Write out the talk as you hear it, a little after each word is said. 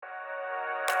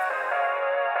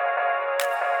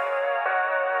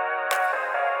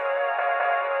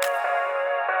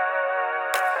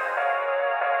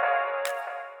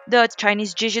the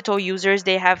Chinese digital users,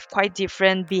 they have quite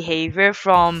different behavior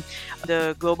from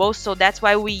the global. So that's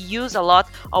why we use a lot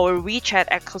our WeChat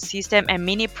ecosystem and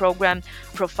mini program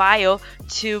profile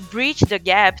to bridge the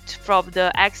gap from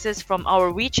the access from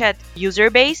our WeChat user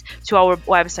base to our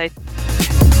website.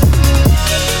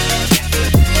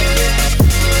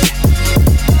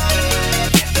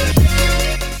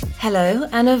 Hello,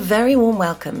 and a very warm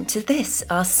welcome to this,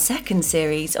 our second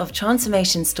series of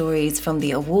transformation stories from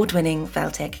the award-winning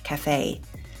Valtech Cafe.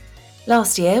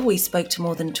 Last year, we spoke to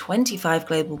more than 25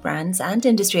 global brands and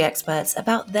industry experts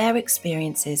about their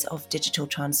experiences of digital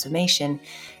transformation,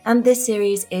 and this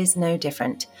series is no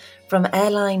different. From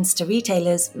airlines to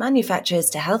retailers, manufacturers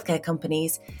to healthcare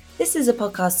companies, this is a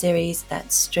podcast series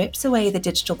that strips away the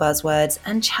digital buzzwords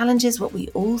and challenges what we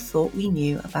all thought we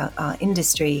knew about our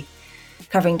industry.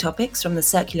 Covering topics from the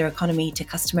circular economy to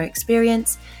customer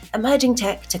experience, emerging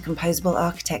tech to composable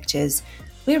architectures,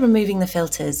 we're removing the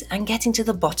filters and getting to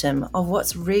the bottom of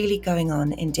what's really going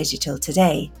on in digital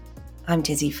today. I'm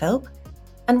Tizzy Philp,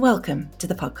 and welcome to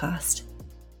the podcast.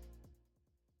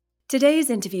 Today's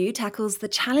interview tackles the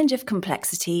challenge of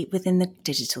complexity within the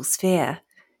digital sphere.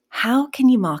 How can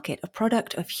you market a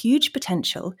product of huge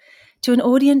potential to an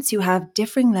audience who have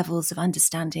differing levels of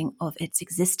understanding of its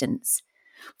existence?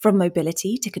 From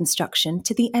mobility to construction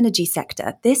to the energy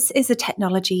sector, this is a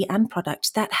technology and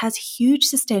product that has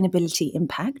huge sustainability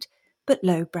impact, but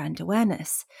low brand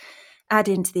awareness. Add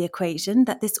into the equation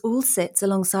that this all sits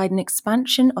alongside an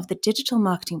expansion of the digital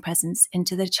marketing presence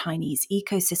into the Chinese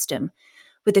ecosystem,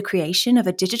 with the creation of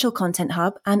a digital content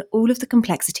hub and all of the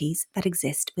complexities that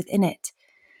exist within it.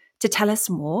 To tell us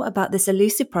more about this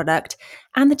elusive product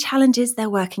and the challenges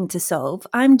they're working to solve,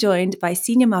 I'm joined by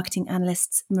senior marketing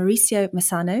analysts Mauricio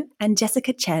Massano and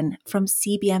Jessica Chen from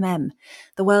CBMM,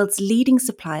 the world's leading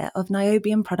supplier of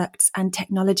niobium products and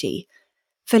technology.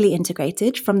 Fully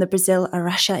integrated from the Brazil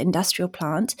Araxá industrial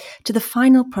plant to the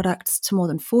final products to more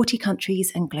than 40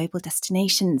 countries and global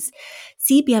destinations.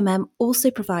 CBMM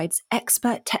also provides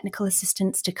expert technical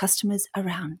assistance to customers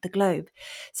around the globe.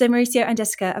 So Mauricio and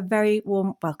Jessica, a very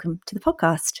warm welcome to the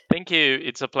podcast. Thank you.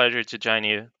 It's a pleasure to join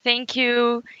you. Thank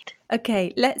you.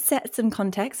 Okay, let's set some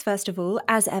context first of all.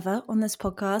 As ever on this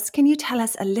podcast, can you tell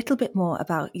us a little bit more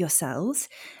about yourselves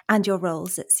and your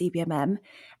roles at CBMM?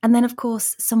 And then, of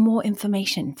course, some more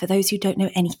information for those who don't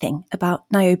know anything about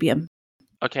niobium.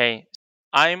 Okay,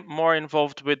 I'm more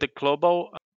involved with the global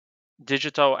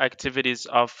digital activities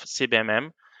of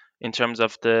CBMM in terms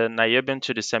of the niobium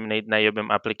to disseminate niobium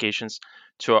applications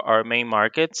to our main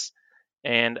markets.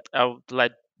 And I'll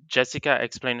let Jessica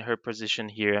explain her position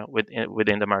here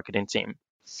within the marketing team.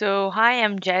 So, hi,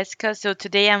 I'm Jessica. So,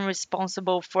 today I'm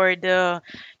responsible for the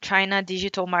China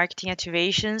digital marketing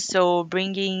activation. So,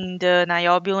 bringing the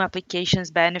niobium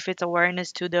applications benefits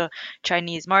awareness to the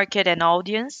Chinese market and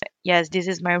audience. Yes, this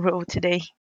is my role today.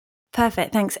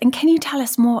 Perfect, thanks. And can you tell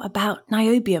us more about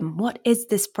niobium? What is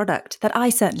this product that I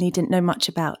certainly didn't know much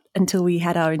about until we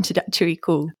had our introductory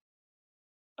call?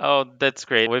 Oh, that's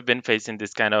great. We've been facing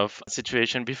this kind of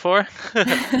situation before.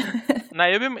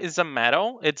 Niobium is a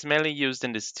metal. It's mainly used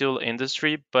in the steel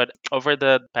industry, but over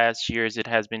the past years, it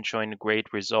has been showing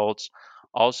great results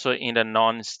also in the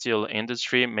non-steel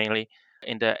industry, mainly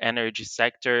in the energy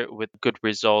sector, with good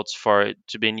results for it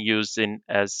to being used in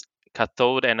as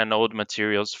cathode and anode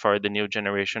materials for the new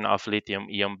generation of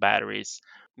lithium-ion batteries,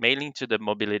 mainly to the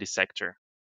mobility sector.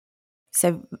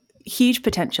 So, huge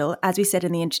potential, as we said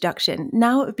in the introduction.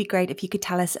 Now, it would be great if you could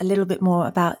tell us a little bit more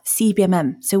about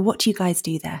CBMM. So, what do you guys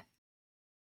do there?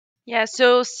 Yeah,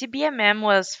 so CBMM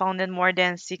was founded more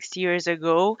than 60 years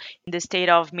ago in the state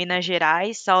of Minas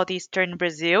Gerais, southeastern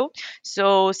Brazil.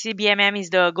 So CBMM is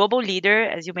the global leader,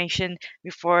 as you mentioned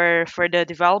before, for the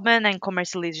development and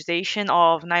commercialization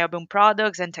of niobium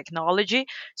products and technology.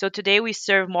 So today we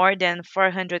serve more than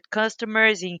 400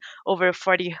 customers in over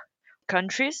 40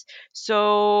 countries.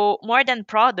 So, more than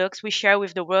products, we share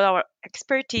with the world our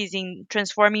expertise in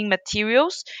transforming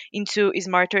materials into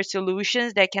smarter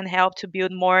solutions that can help to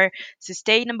build more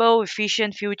sustainable,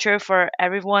 efficient future for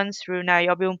everyone through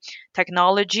niobium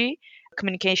technology,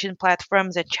 communication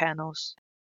platforms, and channels.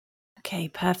 Okay,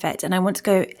 perfect. And I want to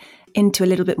go into a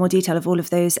little bit more detail of all of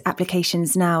those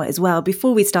applications now as well,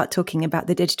 before we start talking about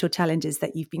the digital challenges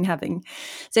that you've been having.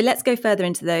 So let's go further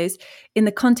into those. In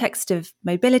the context of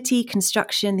mobility,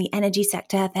 construction, the energy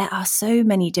sector, there are so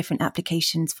many different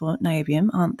applications for niobium,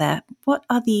 aren't there? What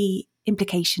are the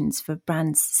implications for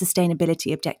brands'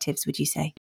 sustainability objectives, would you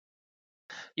say?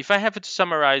 If I have to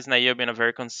summarize niobium in a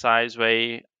very concise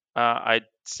way, I'd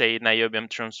say niobium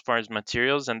transforms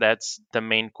materials, and that's the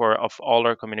main core of all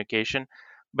our communication.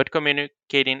 But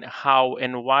communicating how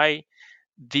and why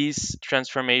this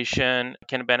transformation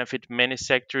can benefit many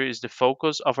sectors is the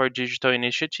focus of our digital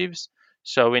initiatives.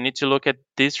 So we need to look at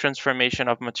this transformation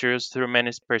of materials through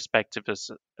many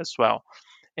perspectives as well.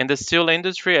 In the steel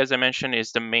industry, as I mentioned,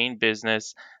 is the main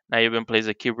business. Niobium plays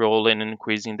a key role in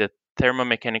increasing the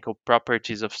thermomechanical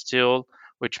properties of steel,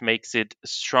 which makes it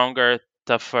stronger,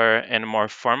 tougher, and more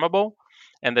formable.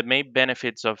 And the main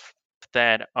benefits of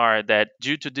that are that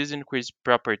due to these increased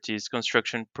properties,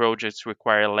 construction projects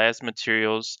require less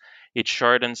materials, it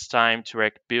shortens time to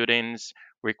erect buildings,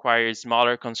 requires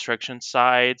smaller construction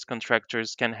sites,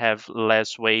 contractors can have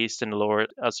less waste and lower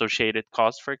associated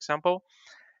costs, for example.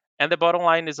 And the bottom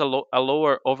line is a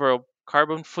lower overall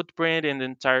carbon footprint in the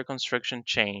entire construction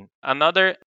chain.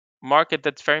 Another market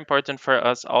that's very important for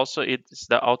us also is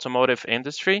the automotive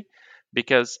industry,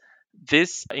 because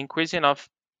this increasing of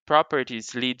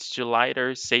properties leads to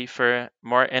lighter, safer,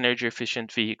 more energy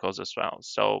efficient vehicles as well.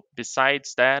 So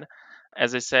besides that,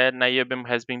 as I said, niobium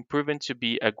has been proven to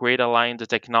be a great ally in the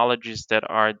technologies that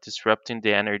are disrupting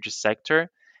the energy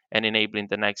sector and enabling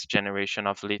the next generation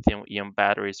of lithium ion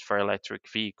batteries for electric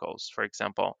vehicles, for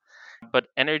example. But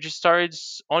energy storage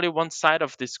is only one side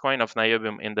of this coin of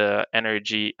niobium in the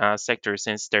energy sector,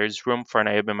 since there's room for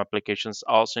niobium applications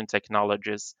also in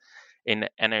technologies in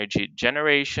energy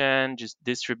generation, just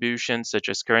distribution, such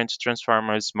as current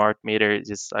transformers, smart meters.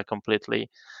 Is a completely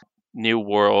new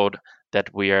world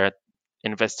that we are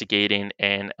investigating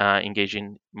and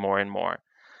engaging more and more.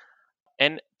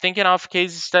 And thinking of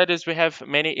case studies, we have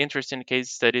many interesting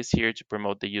case studies here to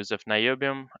promote the use of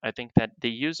niobium. I think that the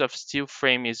use of steel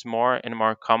frame is more and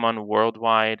more common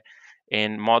worldwide,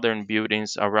 and modern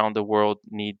buildings around the world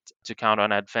need to count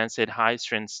on advanced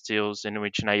high-strength steels in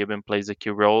which niobium plays a key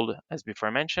role, as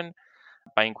before mentioned,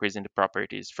 by increasing the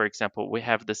properties. For example, we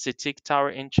have the CITIC Tower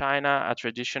in China, a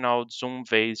traditional zoom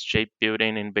vase-shaped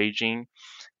building in Beijing,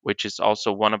 which is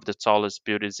also one of the tallest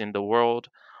buildings in the world,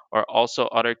 or also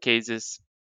other cases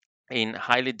in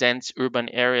highly dense urban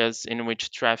areas in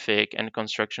which traffic and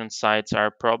construction sites are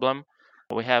a problem.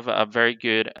 We have a very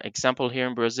good example here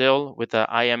in Brazil with the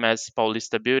IMS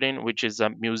Paulista building, which is a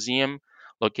museum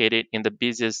located in the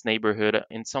busiest neighborhood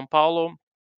in Sao Paulo,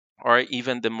 or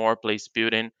even the Moore Place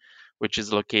building, which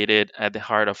is located at the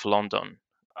heart of London.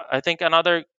 I think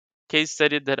another case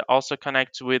study that also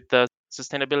connects with the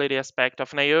sustainability aspect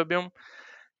of niobium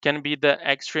can be the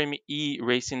Extreme E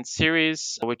Racing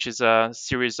Series, which is a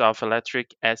series of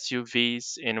electric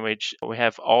SUVs in which we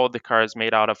have all the cars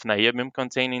made out of niobium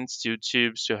containing steel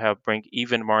tubes to help bring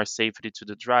even more safety to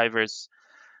the drivers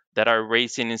that are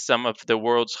racing in some of the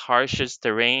world's harshest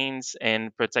terrains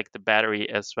and protect the battery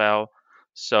as well.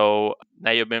 So,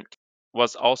 niobium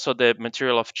was also the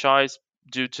material of choice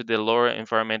due to the lower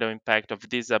environmental impact of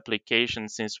this application,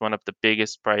 since one of the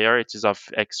biggest priorities of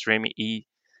Extreme E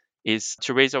is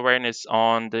to raise awareness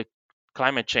on the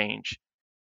climate change.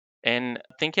 And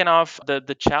thinking of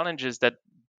the challenges that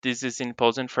this is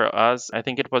imposing for us, I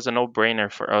think it was a no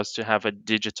brainer for us to have a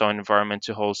digital environment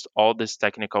to host all this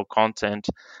technical content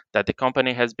that the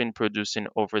company has been producing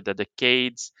over the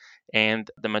decades,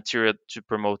 and the material to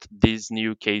promote these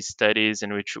new case studies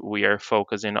in which we are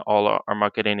focusing all our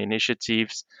marketing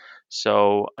initiatives.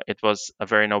 So it was a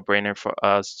very no brainer for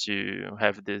us to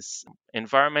have this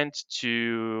environment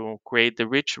to create the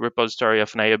rich repository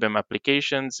of niobium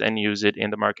applications and use it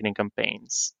in the marketing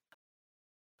campaigns.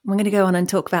 I'm going to go on and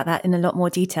talk about that in a lot more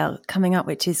detail coming up,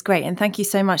 which is great. And thank you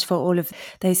so much for all of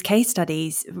those case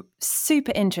studies.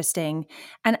 Super interesting.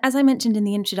 And as I mentioned in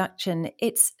the introduction,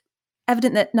 it's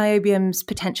evident that niobium's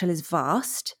potential is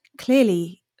vast.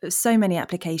 Clearly, so many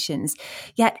applications,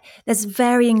 yet there's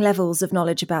varying levels of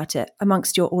knowledge about it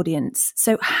amongst your audience.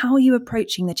 So how are you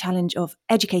approaching the challenge of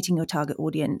educating your target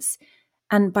audience?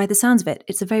 And by the sounds of it,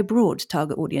 it's a very broad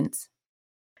target audience.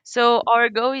 So our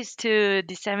goal is to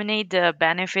disseminate the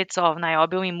benefits of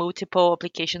niobium in multiple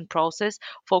application process,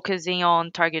 focusing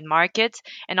on target markets,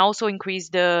 and also increase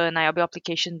the niobium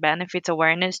application benefits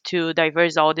awareness to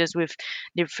diverse audience with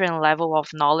different level of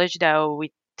knowledge that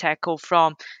we tackle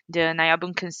from the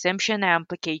niobium consumption and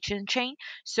application chain.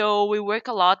 So we work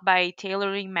a lot by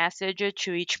tailoring messages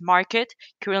to each market,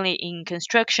 currently in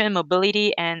construction,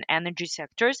 mobility, and energy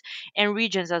sectors, and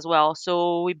regions as well.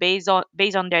 So we based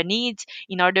on their needs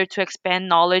in order to expand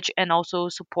knowledge and also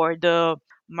support the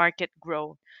market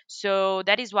growth. So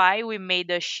that is why we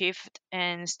made a shift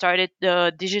and started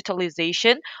the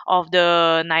digitalization of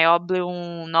the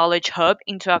Niobium Knowledge Hub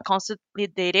into a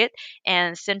consolidated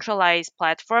and centralized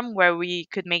platform where we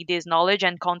could make this knowledge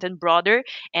and content broader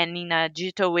and in a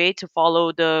digital way to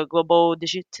follow the global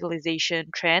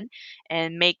digitalization trend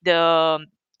and make the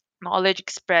knowledge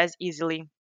expressed easily.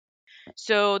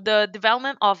 So the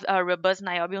development of a robust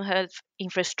niobium health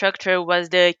infrastructure was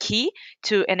the key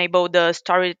to enable the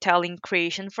storytelling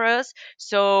creation for us.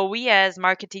 So we as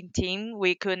marketing team,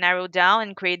 we could narrow down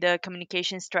and create the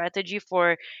communication strategy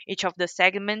for each of the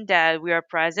segment that we are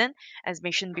present, as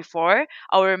mentioned before.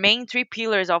 Our main three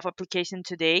pillars of application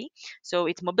today. So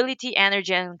it's mobility,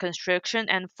 energy, and construction.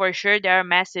 And for sure, there are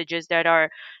messages that are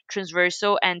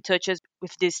transversal and touches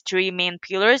with these three main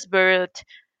pillars, but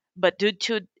due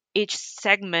to each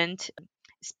segment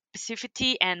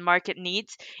specificity and market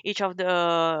needs, each of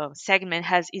the segment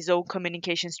has its own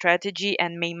communication strategy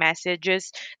and main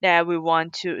messages that we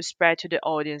want to spread to the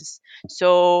audience.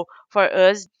 So for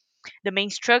us, the main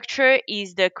structure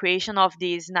is the creation of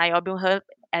this niobium hub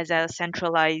as a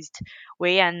centralized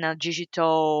way and a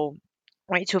digital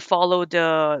way to follow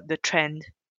the trend.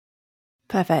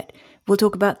 Perfect. We'll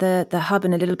talk about the hub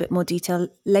in a little bit more detail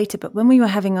later. But when we were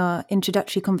having our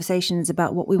introductory conversations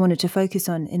about what we wanted to focus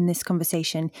on in this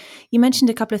conversation, you mentioned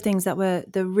a couple of things that were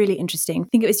really interesting. I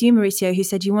think it was you, Mauricio, who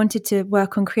said you wanted to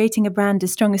work on creating a brand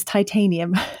as strong as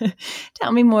titanium.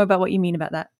 Tell me more about what you mean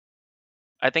about that.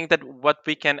 I think that what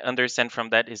we can understand from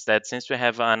that is that since we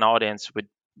have an audience with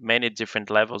many different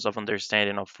levels of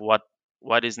understanding of what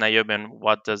is niobium,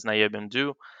 what does niobium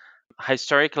do,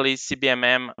 historically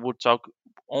CBMM would talk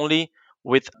only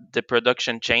with the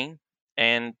production chain,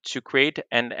 and to create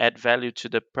and add value to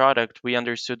the product we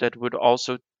understood that would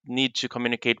also need to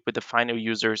communicate with the final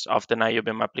users of the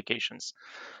niobium applications.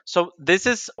 So this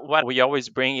is what we always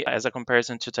bring as a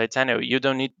comparison to titanium. You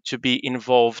don't need to be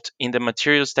involved in the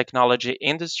materials technology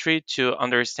industry to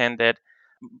understand that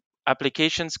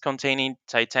applications containing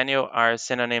titanium are a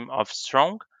synonym of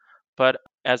strong, but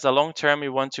as a long term, we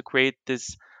want to create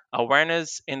this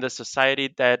awareness in the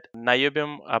society that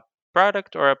niobium, a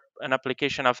product or an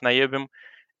application of niobium,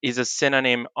 is a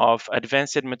synonym of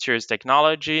advanced materials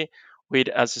technology with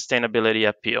a sustainability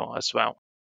appeal as well.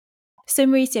 So,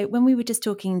 Mauricio, when we were just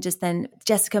talking just then,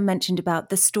 Jessica mentioned about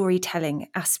the storytelling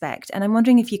aspect. And I'm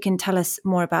wondering if you can tell us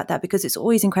more about that, because it's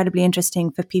always incredibly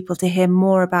interesting for people to hear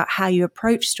more about how you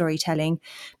approach storytelling,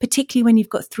 particularly when you've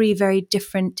got three very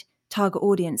different target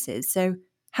audiences. So,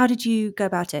 how did you go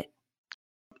about it?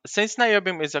 Since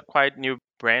niobium is a quite new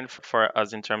brand for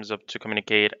us in terms of to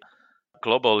communicate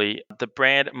globally, the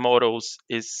brand models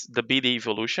is the BD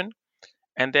evolution.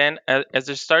 And then as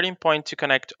a starting point to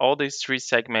connect all these three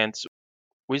segments,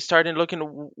 we started looking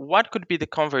what could be the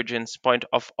convergence point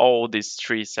of all these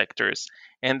three sectors.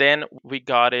 And then we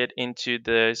got it into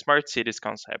the smart cities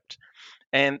concept.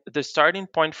 And the starting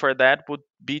point for that would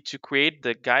be to create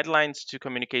the guidelines to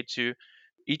communicate to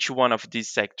each one of these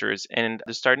sectors. And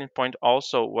the starting point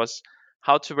also was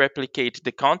how to replicate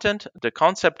the content, the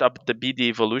concept of the BD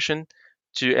evolution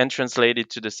and translate it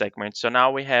to the segment. So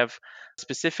now we have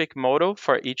specific motto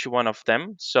for each one of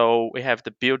them. So we have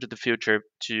the build the future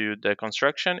to the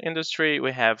construction industry,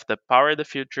 we have the power the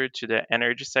future to the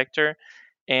energy sector,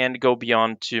 and go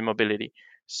beyond to mobility.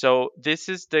 So this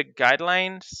is the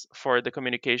guidelines for the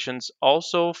communications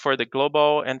also for the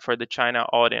global and for the China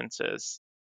audiences.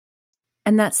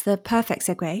 And that's the perfect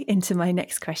segue into my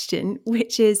next question,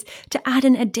 which is to add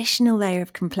an additional layer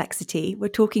of complexity. We're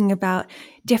talking about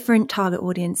different target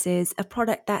audiences, a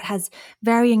product that has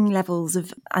varying levels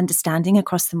of understanding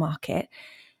across the market.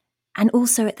 And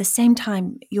also at the same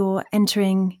time, you're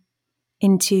entering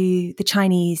into the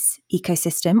Chinese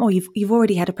ecosystem, or you've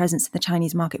already had a presence in the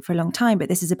Chinese market for a long time, but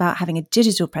this is about having a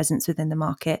digital presence within the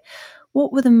market.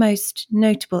 What were the most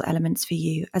notable elements for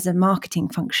you as a marketing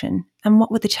function, and what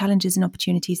were the challenges and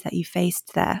opportunities that you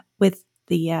faced there with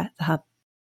the hub?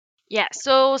 Yeah,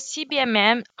 so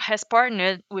CBMM has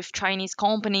partnered with Chinese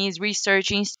companies,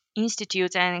 research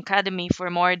institutes, and academy for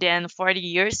more than 40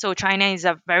 years. So China is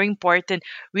a very important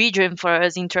region for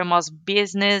us in terms of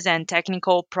business and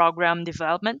technical program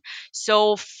development.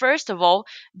 So first of all,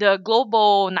 the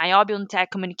global niobium tech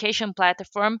communication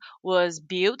platform was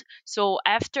built. So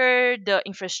after the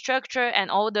infrastructure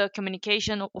and all the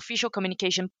communication, official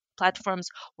communication platforms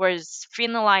was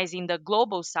finalized in the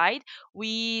global side,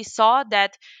 we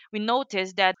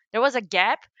noticed that there was a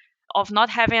gap of not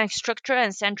having a structured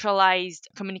and centralized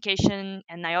communication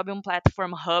and niobium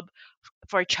platform hub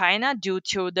for China due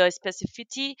to the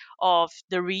specificity of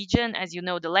the region, as you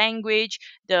know, the language,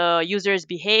 the user's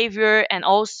behavior, and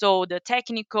also the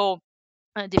technical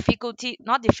not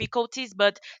difficulties,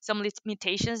 but some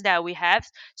limitations that we have.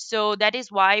 So that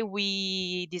is why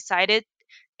we decided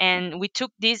and we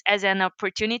took this as an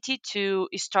opportunity to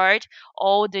start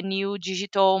all the new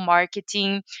digital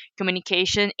marketing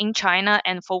communication in China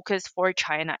and focus for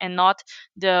China and not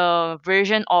the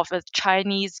version of a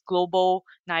Chinese global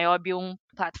niobium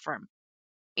platform.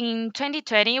 In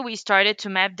 2020, we started to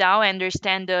map down and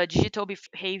understand the digital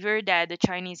behavior that the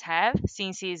Chinese have,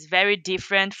 since it's very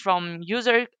different from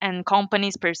user and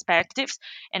companies' perspectives,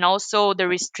 and also the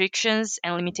restrictions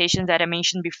and limitations that I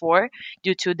mentioned before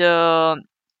due to the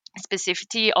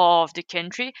specificity of the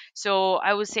country. So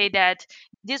I would say that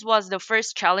this was the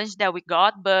first challenge that we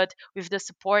got, but with the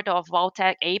support of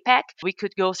Valtech APAC, we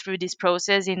could go through this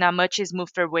process in a much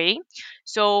smoother way.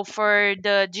 So for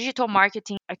the digital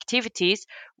marketing activities,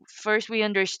 first we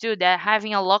understood that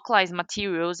having a localized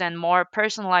materials and more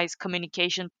personalized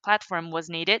communication platform was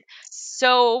needed.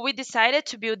 So we decided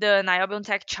to build the Niobium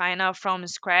Tech China from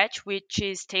scratch, which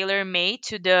is tailor made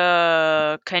to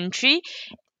the country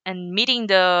and meeting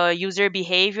the user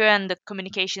behavior and the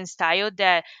communication style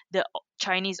that the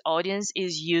Chinese audience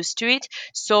is used to it.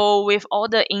 So with all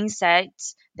the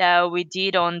insights that we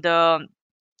did on the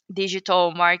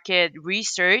digital market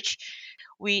research,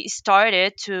 we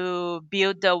started to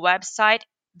build the website,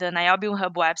 the Niobium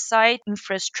Hub website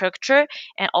infrastructure,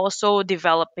 and also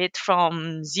develop it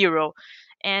from zero.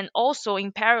 And also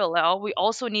in parallel, we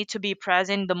also need to be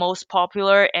present in the most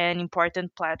popular and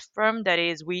important platform that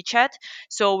is WeChat.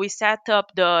 So we set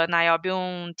up the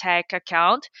Niobium Tech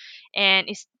account and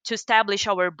it's to establish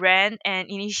our brand and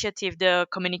initiative the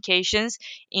communications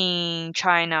in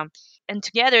China. And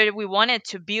together we wanted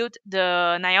to build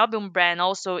the Niobium brand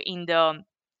also in the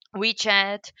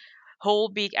WeChat whole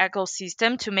big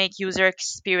ecosystem to make user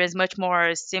experience much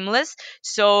more seamless.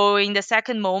 So in the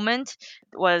second moment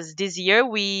was this year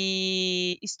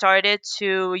we started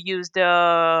to use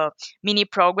the mini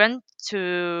program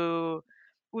to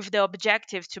with the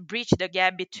objective to bridge the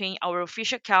gap between our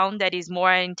official account that is more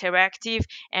interactive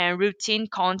and routine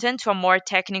content to a more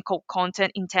technical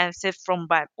content intensive from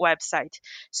website.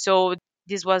 So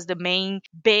this was the main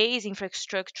base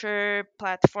infrastructure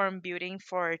platform building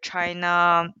for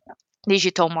China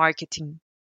digital marketing.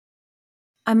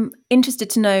 I'm interested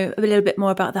to know a little bit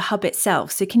more about the hub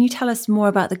itself. So, can you tell us more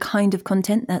about the kind of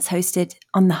content that's hosted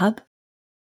on the hub?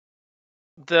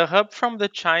 The hub from the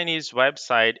Chinese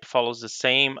website follows the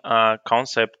same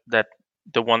concept that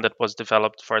the one that was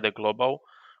developed for the global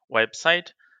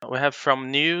website. We have from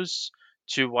news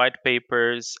to white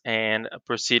papers and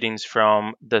proceedings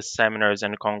from the seminars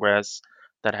and congress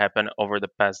that happened over the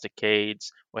past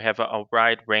decades. We have a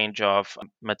wide range of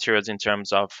materials in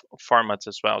terms of formats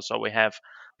as well. So we have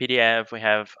PDF, we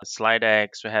have slide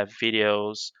decks, we have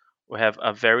videos, we have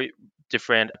a very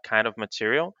different kind of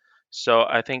material. So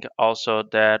I think also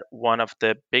that one of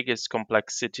the biggest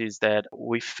complexities that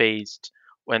we faced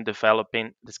when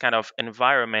developing this kind of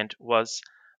environment was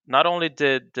not only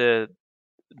the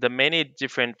many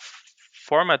different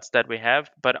formats that we have,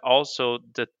 but also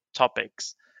the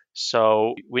topics.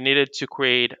 So we needed to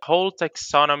create whole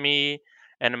taxonomy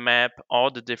and map all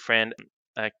the different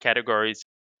categories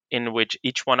in which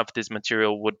each one of this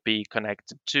material would be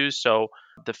connected to. So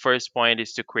the first point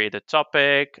is to create a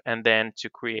topic and then to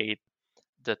create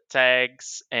the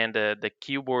tags and the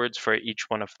keywords for each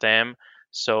one of them.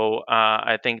 So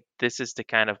I think this is the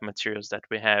kind of materials that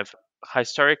we have.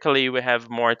 Historically, we have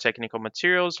more technical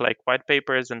materials like white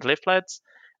papers and leaflets.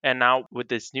 And now, with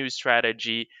this new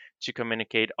strategy to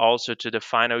communicate also to the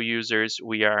final users,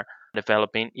 we are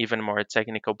developing even more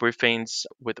technical briefings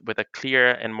with a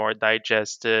clear and more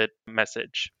digested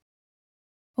message.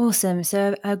 Awesome.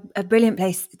 So, a brilliant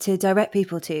place to direct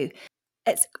people to.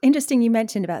 It's interesting you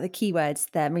mentioned about the keywords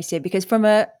there, Mauricio, because from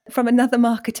another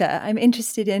marketer, I'm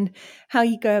interested in how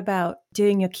you go about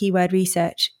doing your keyword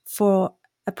research for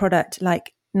a product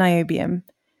like niobium,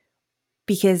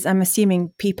 because I'm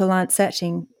assuming people aren't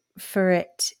searching for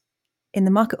it in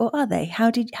the market, or are they? How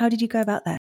did you go about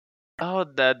that? Oh,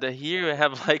 that the here we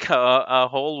have like a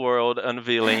whole world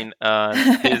unveiling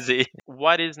busy.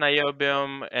 What is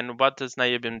niobium and what does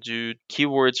niobium do?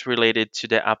 Keywords related to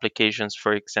the applications,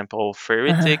 for example, Uh-huh.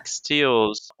 ferritic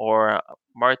steels or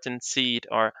martensite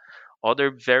or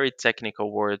other very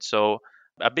technical words. So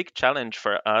a big challenge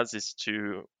for us is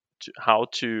to how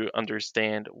to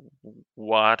understand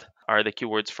what are the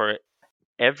keywords for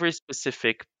every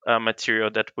specific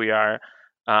material that we are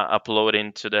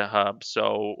uploading to the hub.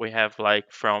 So we have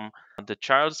like from the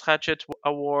Charles Hatchett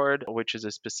Award, which is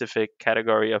a specific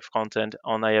category of content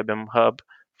on IBM Hub.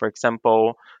 For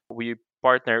example, we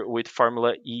partner with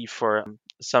Formula E for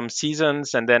some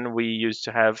seasons, and then we used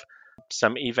to have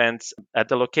some events at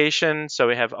the location. So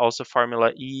we have also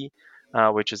Formula E,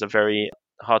 which is a very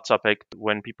hot topic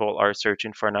when people are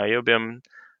searching for niobium.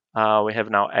 We have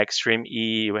now Extreme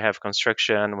E. We have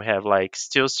construction. We have like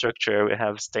steel structure. We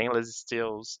have stainless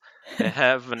steels. We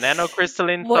have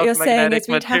nanocrystalline What soft you're saying magnetic is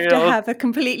we'd have to materials. have a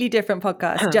completely different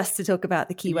podcast just to talk about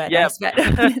the keyword Yep. aspect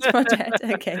of this project.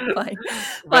 Okay, fine.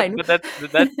 but Fine. but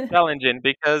that's challenging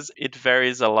because it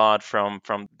varies a lot from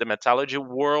the metallurgy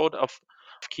world of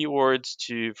keywords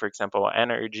to, for example,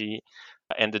 energy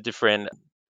and the different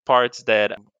parts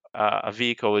that a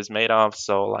vehicle is made of.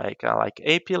 So like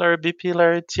A pillar, B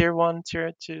pillar, tier one,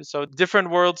 tier two. So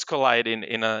different worlds collide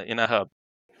in a hub.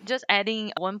 Just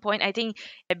adding one point, I think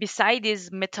beside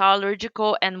these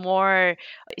metallurgical and more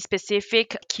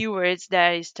specific keywords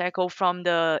that is tackled from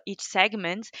the each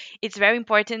segment, it's very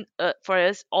important for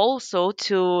us also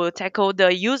to tackle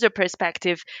the user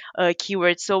perspective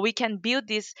keywords, so we can build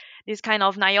this kind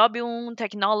of niobium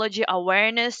technology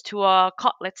awareness to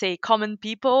let's say common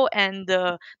people and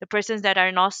the persons that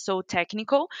are not so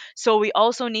technical. So we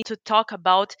also need to talk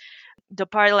about the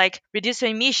part like reduce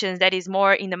emissions that is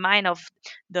more in the mind of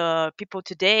the people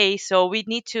today. So we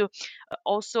need to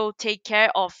also take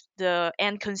care of the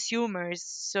end consumers.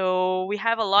 So we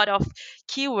have a lot of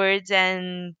keywords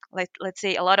and like let's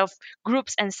say a lot of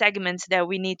groups and segments that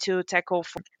we need to tackle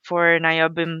for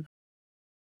niobium.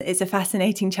 It's a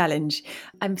fascinating challenge.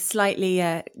 I'm slightly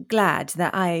glad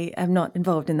that I am not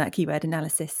involved in that keyword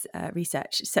analysis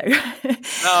research. So,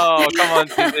 No, come on,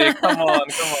 Tizi, come on,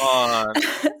 come on.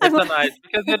 It's a nice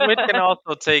because it can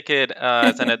also take it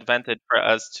as an advantage for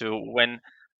us to when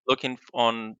looking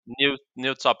on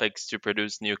new topics to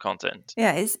produce new content.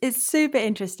 Yeah, it's super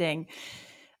interesting.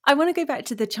 I want to go back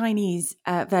to the Chinese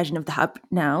version of the hub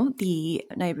now, the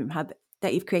Niobium hub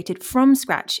that you've created from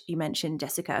scratch. You mentioned,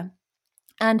 Jessica.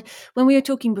 And when we were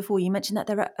talking before, you mentioned that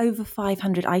there are over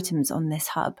 500 items on this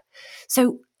hub.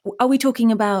 So are we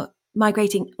talking about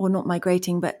migrating or not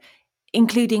migrating, but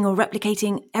including or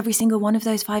replicating every single one of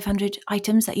those 500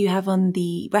 items that you have on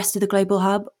the rest of the global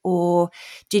hub? Or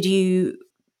did you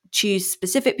choose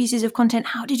specific pieces of content?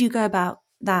 How did you go about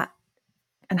that?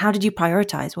 And how did you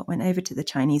prioritize what went over to the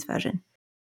Chinese version?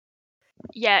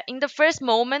 Yeah, in the first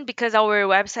moment, because our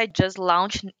website just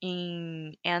launched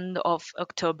in end of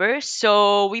October,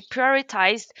 so we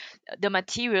prioritized the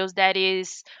materials that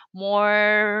is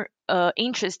more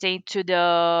interesting to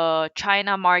the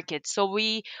China market. So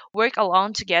we work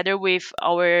along together with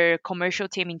our commercial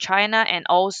team in China and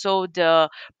also the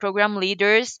program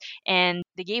leaders, and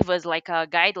they gave us like a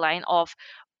guideline of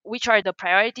which are the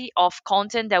priority of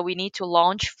content that we need to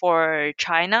launch for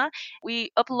China.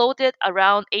 We uploaded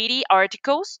around 80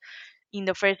 articles in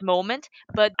the first moment,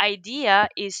 but idea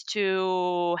is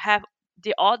to have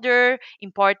the other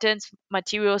important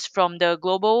materials from the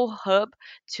global hub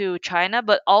to China,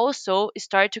 but also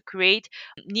start to create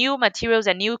new materials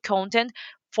and new content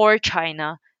for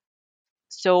China.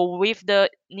 So with the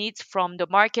needs from the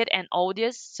market and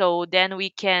audience, so then we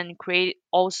can create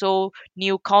also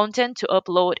new content to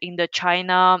upload in the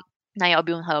China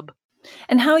Niobium hub.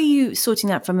 And how are you sorting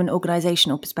that from an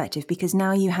organizational perspective? Because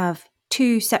now you have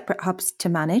two separate hubs to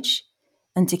manage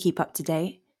and to keep up to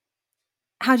date.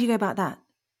 How do you go about that?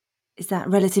 Is that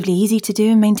relatively easy to do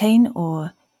and maintain,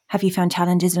 or have you found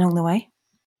challenges along the way?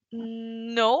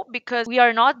 No, because we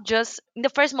are not just in the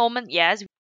first moment, yes,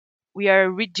 we are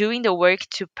redoing the work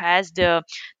to pass the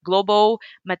global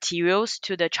materials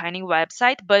to the Chinese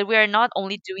website, but we are not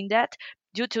only doing that.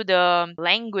 Due to the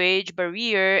language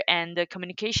barrier and the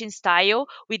communication style,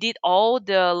 we did all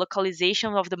the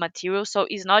localization of the material. So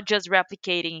it's not just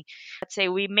replicating. Let's say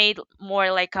we made more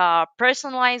like a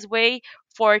personalized way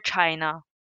for China.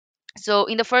 So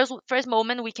in the first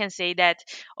moment, we can say that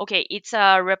okay, it's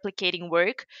a replicating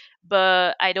work,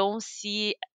 but I don't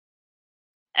see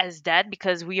as that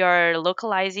because we are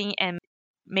localizing and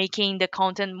making the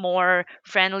content more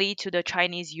friendly to the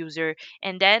Chinese user.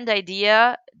 And then the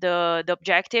idea, the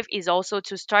objective is also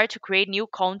to start to create new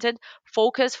content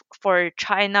focused for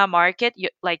China market,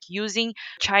 like using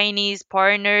Chinese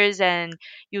partners and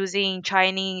using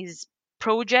Chinese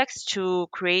projects to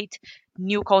create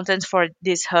new content for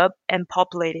this hub and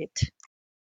populate it.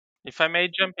 If I may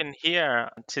jump in here,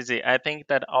 Tizi, I think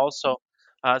that also,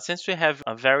 since we have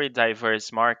a very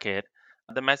diverse market,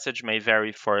 the message may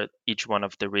vary for each one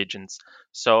of the regions.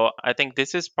 So I think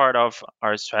this is part of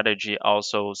our strategy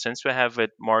also. Since we have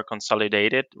it more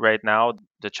consolidated right now,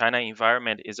 the China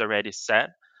environment is already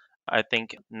set. I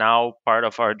think now part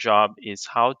of our job is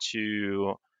how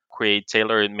to create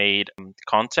tailor-made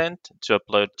content to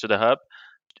upload to the hub,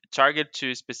 target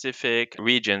to specific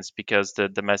regions because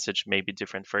the message may be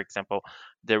different. For example,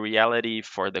 the reality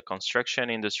for the construction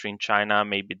industry in China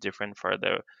may be different for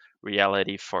the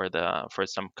reality for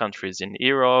some countries in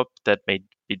Europe, that may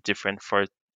be different for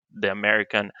the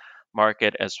American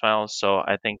market as well. So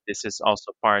I think this is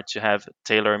also part to have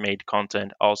tailor-made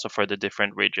content also for the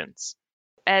different regions.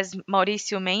 As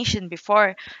Mauricio mentioned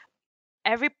before,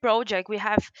 every project we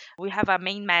have a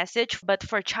main message, but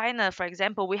for China, for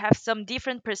example, we have some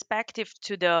different perspective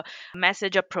to the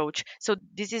message approach. So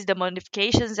this is the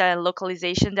modifications and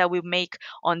localization that we make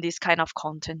on this kind of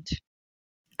content.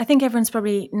 I think everyone's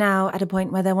probably now at a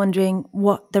point where they're wondering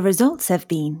what the results have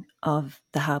been of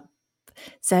the hub.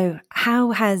 So,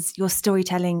 how has your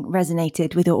storytelling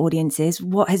resonated with your audiences?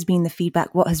 What has been the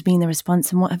feedback? What has been the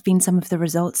response? And what have been some of the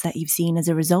results that you've seen as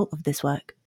a result of this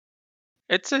work?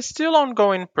 It's a still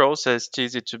ongoing process,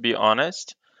 Cheesy, to be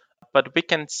honest, but we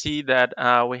can see that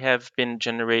we have been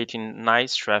generating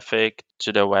nice traffic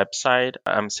to the website.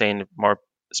 I'm saying more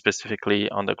specifically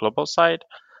on the global side,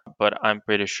 but I'm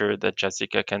pretty sure that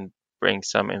Jessica can bring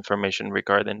some information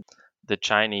regarding the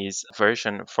Chinese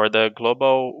version. For the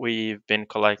global, we've been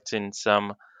collecting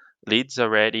some leads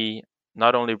already,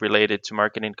 not only related to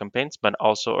marketing campaigns, but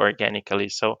also organically.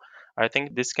 So I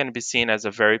think this can be seen as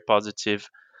a very positive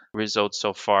result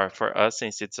so far for us,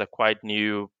 since it's a quite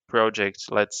new project.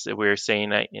 We're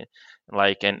saying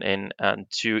like in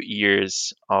 2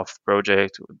 years of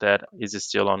project that is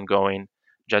still ongoing.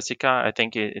 Jessica, I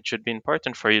think it should be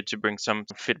important for you to bring some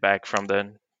feedback from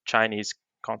the Chinese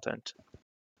content.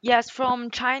 Yes,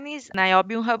 from Chinese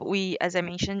Niobium Hub, we, as I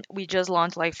mentioned, we just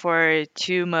launched like for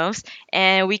 2 months,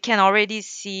 and we can already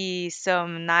see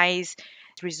some nice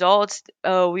results.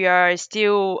 We are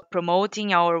still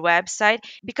promoting our website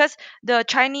because the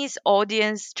Chinese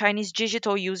audience, Chinese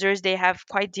digital users, they have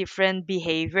quite different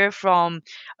behavior from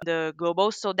the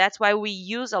global. So that's why we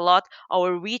use a lot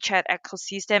our WeChat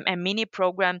ecosystem and mini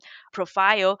program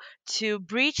profile to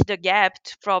bridge the gap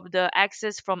from the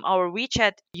access from our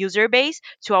WeChat user base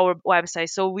to our website.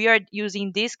 So we are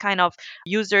using this kind of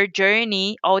user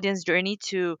journey, audience journey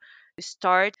to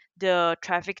start the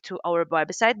traffic to our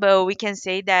website. But we can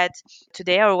say that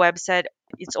today our website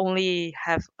it's only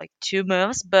have like 2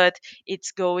 months, but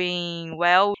it's going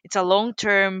well. It's a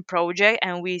long-term project,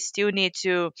 and we still need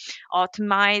to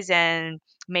optimize and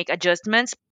make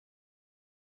adjustments.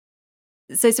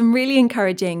 So, some really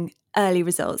encouraging early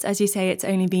results. As you say, it's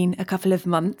only been a couple of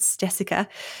months, Jessica.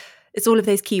 It's all of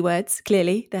those keywords,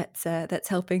 clearly, that's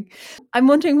helping. I'm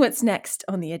wondering what's next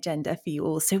on the agenda for you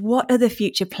all. So, what are the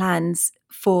future plans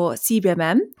for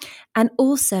CBMM? And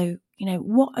also,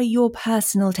 what are your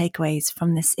personal takeaways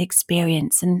from this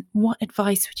experience? And what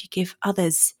advice would you give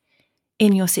others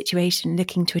in your situation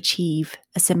looking to achieve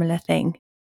a similar thing?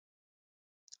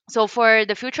 So for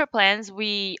the future plans,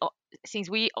 we since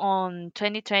we on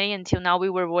 2020 until now we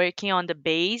were working on the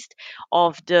base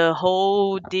of the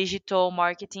whole digital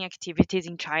marketing activities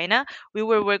in China. We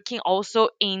were working also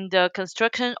in the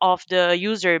construction of the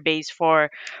user base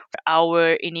for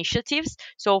our initiatives.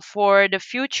 So for the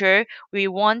future, we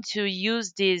want to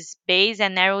use this base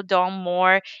and narrow down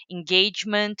more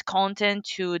engagement content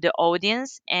to the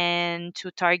audience and to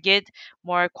target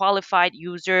more qualified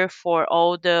user for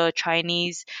all the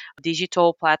Chinese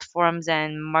digital platforms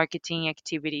and marketing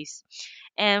activities.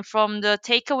 And from the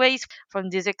takeaways from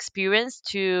this experience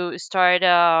to start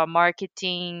a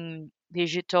marketing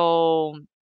digital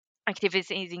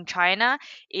activities in China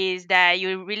is that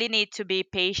you really need to be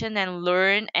patient and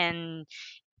learn and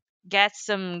get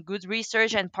some good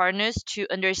research and partners to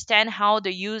understand how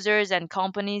the users and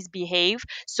companies behave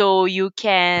so you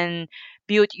can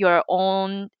build your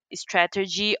own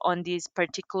strategy on this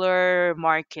particular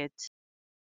market.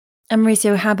 And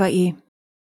Mauricio, how about you?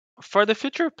 For the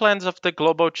future plans of the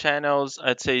global channels,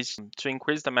 I'd say to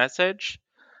increase the message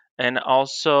and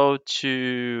also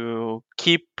to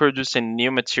keep producing new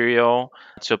material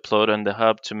to upload on the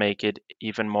hub to make it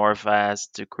even more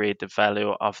vast, to create the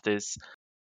value of this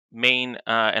main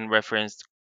and referenced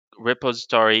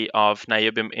repository of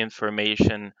Niobium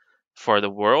information for the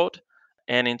world.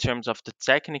 And in terms of the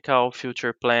technical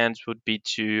future plans would be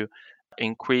to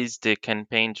increase the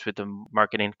campaigns with the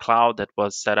marketing cloud that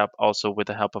was set up also with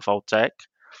the help of Altec.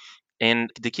 And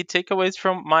the key takeaways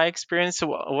from my experience,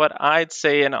 what I'd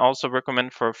say and also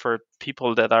recommend for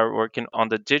people that are working on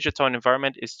the digital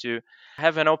environment is to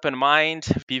have an open mind,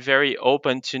 be very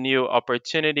open to new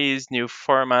opportunities, new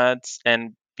formats,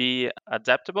 and be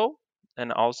adaptable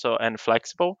and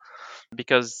flexible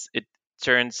because it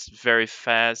turns very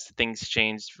fast, things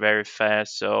change very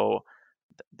fast. So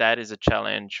that is a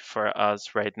challenge for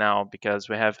us right now because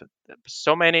we have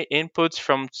so many inputs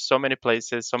from so many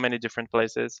places, so many different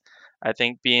places. I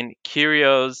think being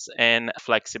curious and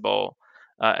flexible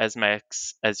as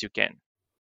max as you can.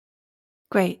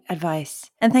 Great advice.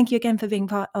 And thank you again for being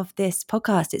part of this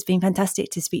podcast. It's been fantastic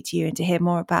to speak to you and to hear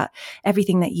more about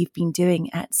everything that you've been doing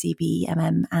at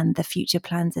CBMM and the future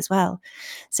plans as well.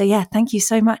 So yeah, thank you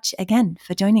so much again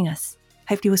for joining us.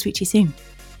 Hopefully we'll speak to you soon.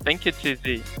 Thank you,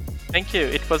 TZ. Thank you.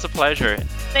 It was a pleasure.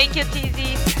 Thank you,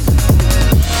 TZ.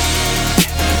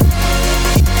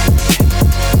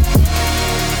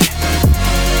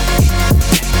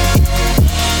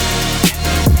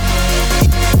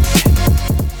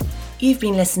 You've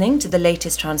been listening to the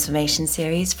latest transformation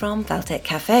series from Valtech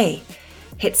Cafe.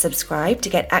 Hit subscribe to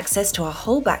get access to our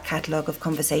whole back catalogue of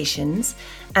conversations.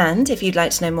 And if you'd like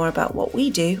to know more about what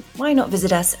we do, why not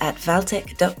visit us at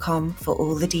valtech.com for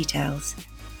all the details.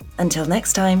 Until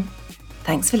next time,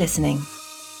 thanks for listening.